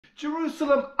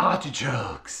Jerusalem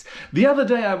artichokes. The other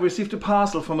day I received a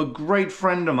parcel from a great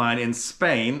friend of mine in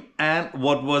Spain, and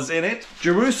what was in it?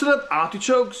 Jerusalem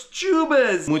artichokes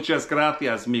tubers. Muchas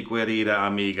gracias, mi querida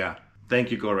amiga. Thank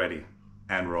you, Goretti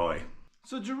and Roy.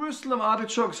 So Jerusalem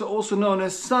artichokes are also known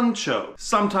as sunchoke.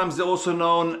 Sometimes they're also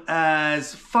known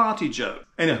as fartichoke.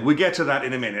 Anyway, we'll get to that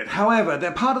in a minute. However,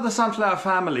 they're part of the sunflower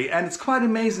family, and it's quite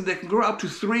amazing. They can grow up to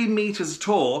 3 meters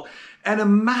tall and a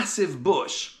massive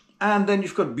bush. And then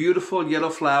you've got beautiful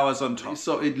yellow flowers on top.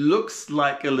 So it looks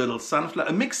like a little sunflower,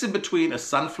 a mix in between a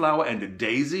sunflower and a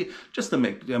daisy. Just to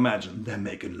imagine they're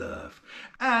making love.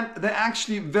 And they're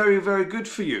actually very, very good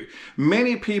for you.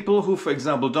 Many people who, for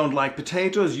example, don't like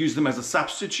potatoes use them as a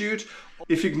substitute.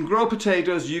 If you can grow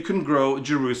potatoes, you can grow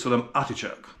Jerusalem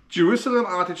artichoke. Jerusalem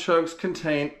artichokes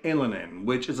contain inulin,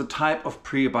 which is a type of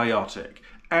prebiotic,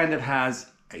 and it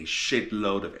has a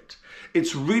shitload of it.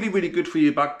 It's really, really good for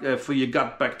your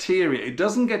gut bacteria. It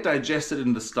doesn't get digested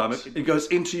in the stomach. It goes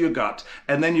into your gut,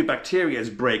 and then your bacteria is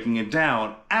breaking it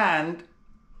down and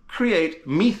create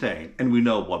methane, and we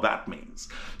know what that means.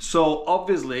 So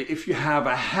obviously, if you have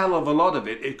a hell of a lot of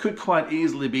it, it could quite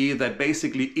easily be that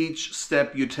basically each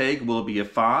step you take will be a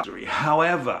fart.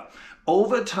 However,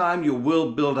 over time, you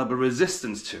will build up a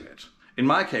resistance to it. In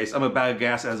my case, I'm a bag of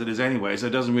gas as it is anyway, so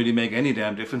it doesn't really make any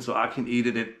damn difference, so I can eat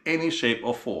it in any shape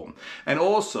or form. And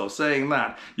also, saying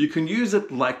that, you can use it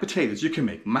like potatoes. You can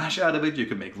make mash out of it, you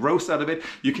can make roast out of it,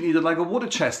 you can eat it like a water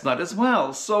chestnut as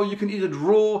well. So you can eat it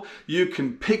raw, you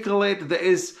can pickle it. There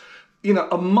is,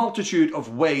 a multitude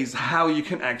of ways how you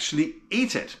can actually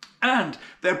eat it. And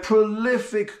they're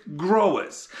prolific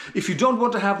growers. If you don't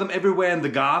want to have them everywhere in the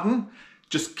garden,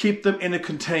 just keep them in a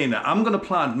container. I'm gonna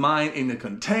plant mine in a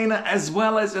container as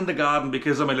well as in the garden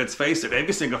because, let's face it,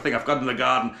 every single thing I've got in the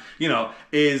garden,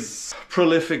 is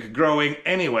prolific growing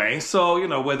anyway.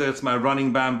 So, whether it's my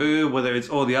running bamboo, whether it's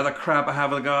all the other crap I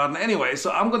have in the garden anyway.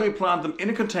 So I'm gonna plant them in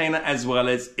a container as well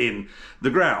as in the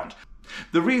ground.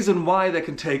 The reason why they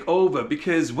can take over,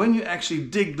 because when you actually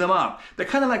dig them up, they're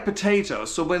kind of like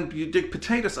potatoes. So when you dig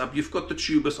potatoes up, you've got the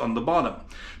tubers on the bottom.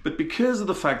 But because of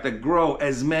the fact they grow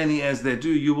as many as they do,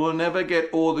 you will never get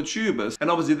all the tubers.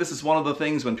 And obviously this is one of the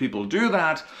things when people do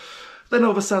that, then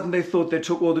all of a sudden they thought they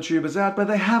took all the tubers out, but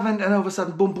they haven't, and all of a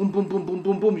sudden, boom, boom, boom, boom, boom,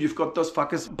 boom, boom, you've got those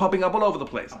fuckers popping up all over the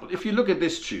place. If you look at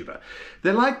this tuber,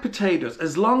 they're like potatoes.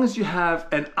 As long as you have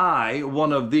an eye,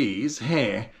 one of these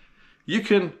here,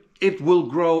 it will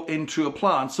grow into a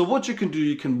plant. So what you can do,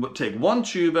 you can take one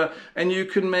tuber and you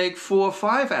can make 4 or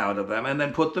 5 out of them and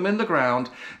then put them in the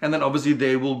ground, and then obviously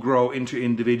they will grow into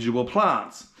individual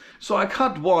plants. So I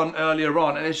cut one earlier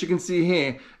on, and as you can see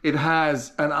here, it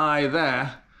has an eye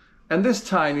there, and this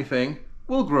tiny thing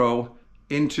will grow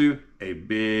into a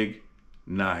big,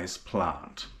 nice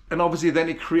plant. And obviously then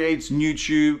it creates new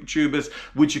tubers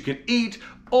which you can eat,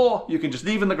 or you can just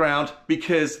leave in the ground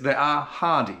because they are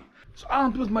hardy. So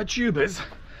armed with my tubers,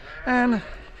 and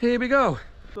here we go.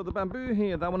 So the bamboo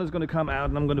here, that one is going to come out,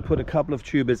 and I'm going to put a couple of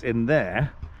tubers in there.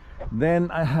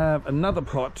 Then I have another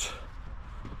pot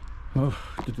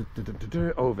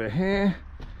over here.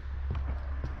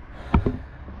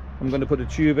 I'm going to put a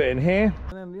tuber in here,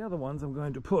 and then the other ones I'm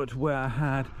going to put where I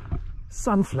had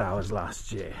sunflowers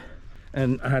last year.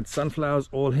 And I had sunflowers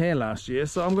all here last year,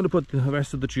 so I'm going to put the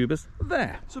rest of the tubers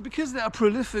there. So because they are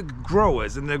prolific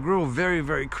growers and they grow very,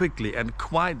 very quickly and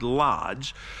quite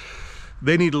large,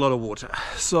 they need a lot of water.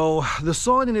 So the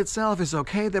soil in itself is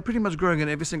okay. They're pretty much growing in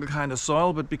every single kind of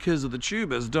soil, but because of the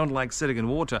tubers don't like sitting in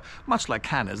water, much like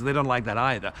cannas, they don't like that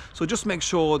either. So just make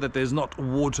sure that there's not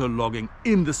water logging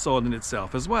in the soil in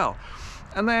itself as well.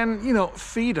 And then,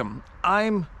 feed them.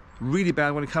 I'm really bad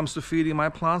when it comes to feeding my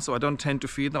plants, so I don't tend to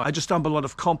feed them. I just dump a lot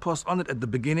of compost on it at the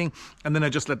beginning, and then I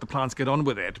just let the plants get on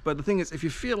with it. But the thing is, if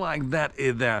you feel like that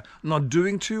they're not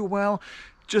doing too well,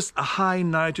 just a high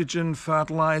nitrogen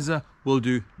fertilizer will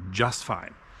do just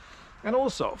fine. And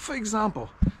also, for example,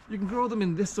 you can grow them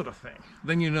in this sort of thing.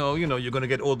 Then you're going to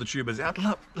get all the tubers out.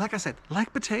 Like I said,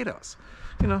 like potatoes.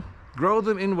 Grow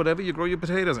them in whatever you grow your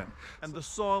potatoes in. And the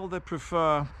soil they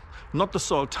prefer, not the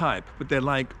soil type, but they're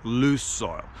like loose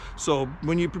soil. So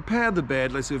when you prepare the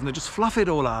bed, let's say, just fluff it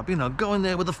all up, go in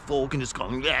there with a fork and just go,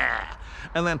 yeah.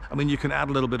 And then, you can add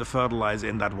a little bit of fertilizer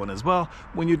in that one as well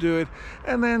when you do it.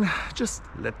 And then just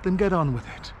let them get on with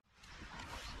it.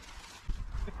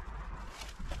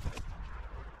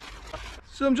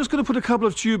 So I'm just going to put a couple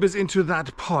of tubers into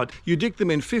that pot. You dig them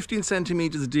in 15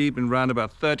 centimeters deep and round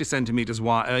about 30 centimeters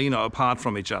wide, apart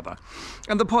from each other.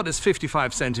 And the pot is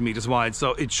 55 centimeters wide,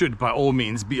 so it should by all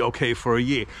means be okay for a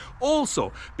year.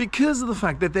 Also, because of the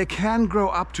fact that they can grow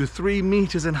up to 3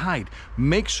 meters in height,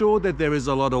 make sure that there is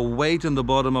a lot of weight in the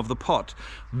bottom of the pot.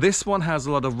 This one has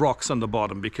a lot of rocks on the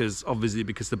bottom because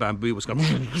the bamboo was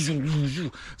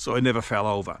going so it never fell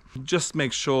over. Just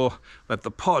make sure that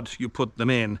the pod you put them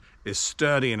in is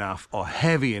sturdy enough or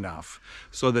heavy enough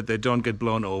so that they don't get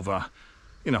blown over,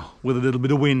 you know, with a little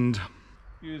bit of wind.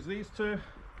 Use these two,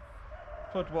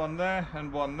 put one there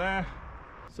and one there.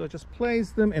 So just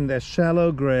place them in their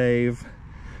shallow grave,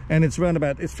 and it's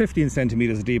 15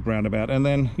 centimeters deep roundabout, and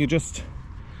then you just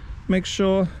make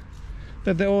sure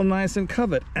that they're all nice and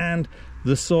covered, and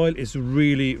the soil is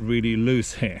really, really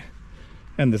loose here,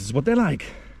 and this is what they like.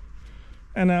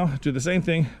 And now do the same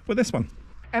thing with this one.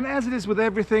 And as it is with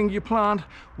everything you plant,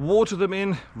 water them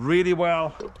in really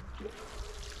well.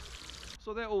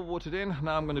 So they're all watered in.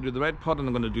 Now I'm going to do the red pot, and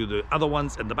I'm going to do the other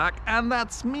ones in the back, and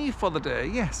that's me for the day.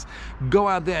 Yes, go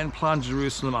out there and plant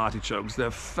Jerusalem artichokes.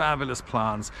 They're fabulous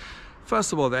plants.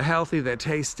 First of all, they're healthy, they're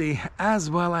tasty,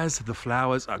 as well as the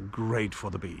flowers are great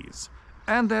for the bees.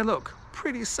 And they look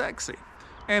pretty sexy.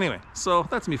 Anyway, so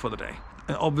that's me for the day.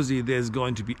 And obviously there's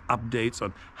going to be updates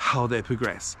on how they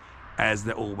progress, as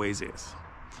there always is.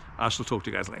 I shall talk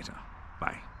to you guys later.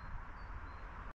 Bye.